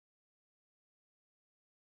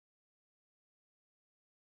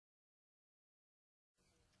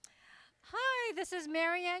this is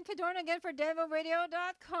Marianne Cadorna again for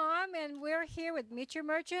DevoRadio.com, and we're here with Meet Your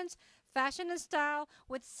Merchants, Fashion and Style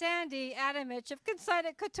with Sandy Adamich of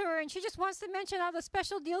Consignitcouture, and she just wants to mention all the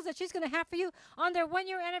special deals that she's going to have for you on their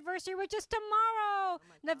one-year anniversary, which is tomorrow,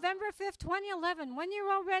 November 5th, 2011. 1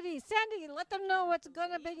 year already. Sandy, let them know what's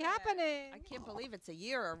going to be happening. I can't believe it's a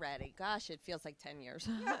year already. Gosh, it feels like 10 years. Is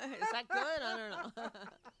that good? I don't know.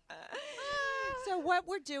 So what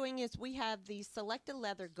we're doing is we have these selected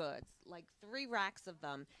leather goods, like 3 racks of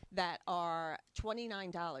them, that are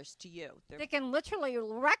 $29 to you. They can literally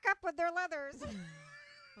rack up with their leathers.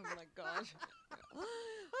 Oh, my gosh.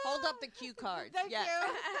 Hold up the cue cards. Thank you.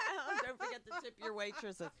 Don't forget to tip your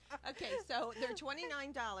waitresses. Okay, so they're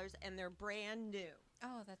 $29, and they're brand new.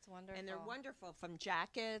 Oh, that's wonderful. And they're wonderful, from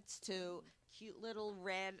jackets to cute little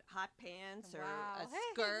red hot pants, or a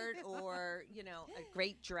skirt, or, you know, a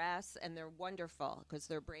great dress. And they're wonderful because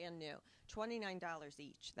they're brand new. $29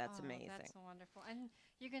 each. That's amazing. That's wonderful. And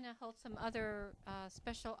you're going to hold some other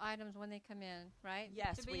special items when they come in, right?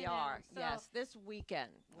 Yes, we are. So yes, this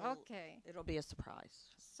weekend. Okay. It'll be a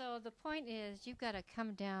surprise. So the point is, you've got to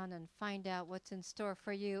come down and find out what's in store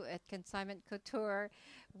for you at Consignitcouture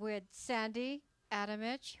with Sandy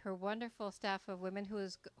Adamich, her wonderful staff of women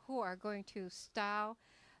who are going to style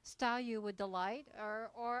you with delight, or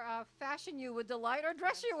fashion you with delight, or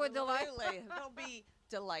dress you with delight. Absolutely. They'll be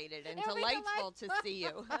delighted and delightful to see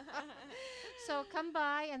you. So come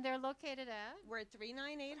by, and they're located at? We're at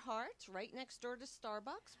 398 Hearts, right next door to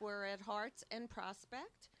Starbucks. We're at Hearts and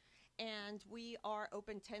Prospect. And we are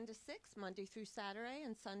open 10 to 6, Monday through Saturday,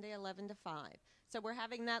 and Sunday 11 to 5. So we're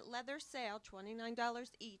having that leather sale, $29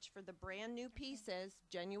 each for the brand new pieces,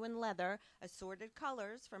 genuine leather, assorted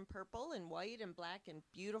colors from purple and white and black and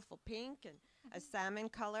beautiful pink and a salmon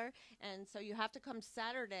color. And so you have to come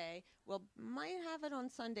Saturday. We'll might have it on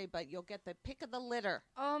Sunday, but you'll get the pick of the litter.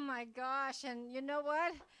 Oh, my gosh. And you know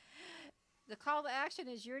what? The call to action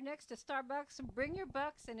is, you're next to Starbucks. Bring your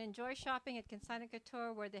bucks and enjoy shopping at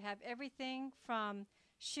Consignitcouture, where they have everything from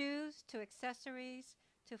shoes to accessories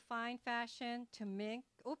to fine fashion to mink.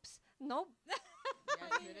 Oops, nope.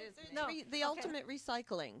 Yes, it is. It's the ultimate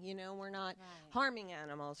recycling. You know, we're not harming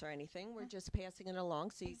animals or anything. We're just passing it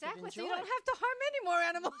along so you can enjoy. So you don't have to harm any more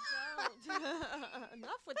animals.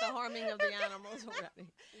 Enough with the harming of the animals already.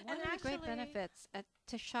 One of the great benefits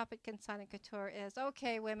to shop at Consignitcouture is,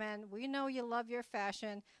 okay, women, we know you love your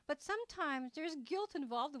fashion, but sometimes there's guilt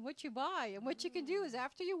involved in what you buy. And what you can do is,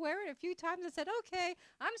 after you wear it a few times and said, okay,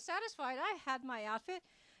 I'm satisfied, I had my outfit,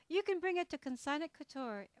 you can bring it to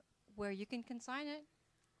Consignitcouture, where you can consign it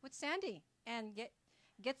with Sandy and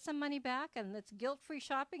get some money back, and it's guilt-free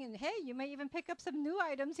shopping. And hey, you may even pick up some new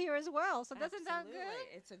items here as well. So doesn't that sound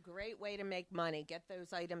good? It's a great way to make money. Get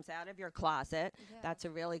those items out of your closet. Yeah. That's a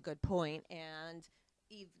really good point. And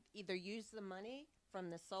either use the money from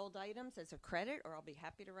the sold items as a credit, or I'll be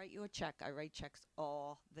happy to write you a check. I write checks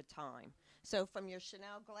all the time. So from your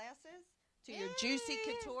Chanel glasses to your Juicy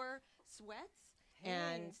Couture sweats,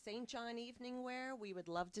 and St. John evening wear, we would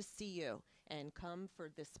love to see you. And come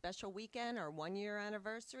for this special weekend, our 1 year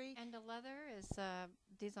anniversary. And the leather is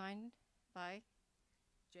designed by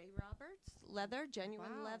J. Roberts leather,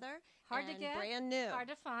 genuine leather. Hard to get, brand new. hard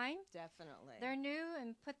to find. Definitely. They're new,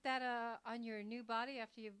 and put that on your new body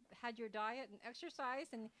after you've had your diet and exercise.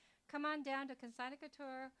 And come on down to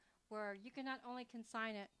Consignitcouture, where you can not only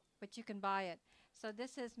consign it, but you can buy it. So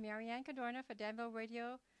this is Marianne Cadorna for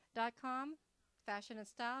DevoRadio.com. Fashion and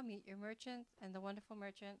Style, Meet Your Merchant, and the wonderful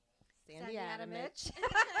merchant, Sandy Adamich.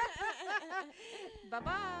 Bye-bye.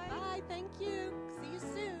 Bye, thank you. See you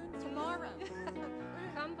soon, tomorrow.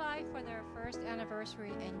 Come by for their first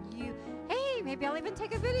anniversary, and hey, maybe I'll even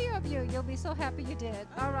take a video of you. You'll be so happy you did.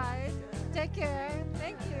 All right. Take care.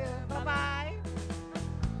 Thank you. Bye-bye.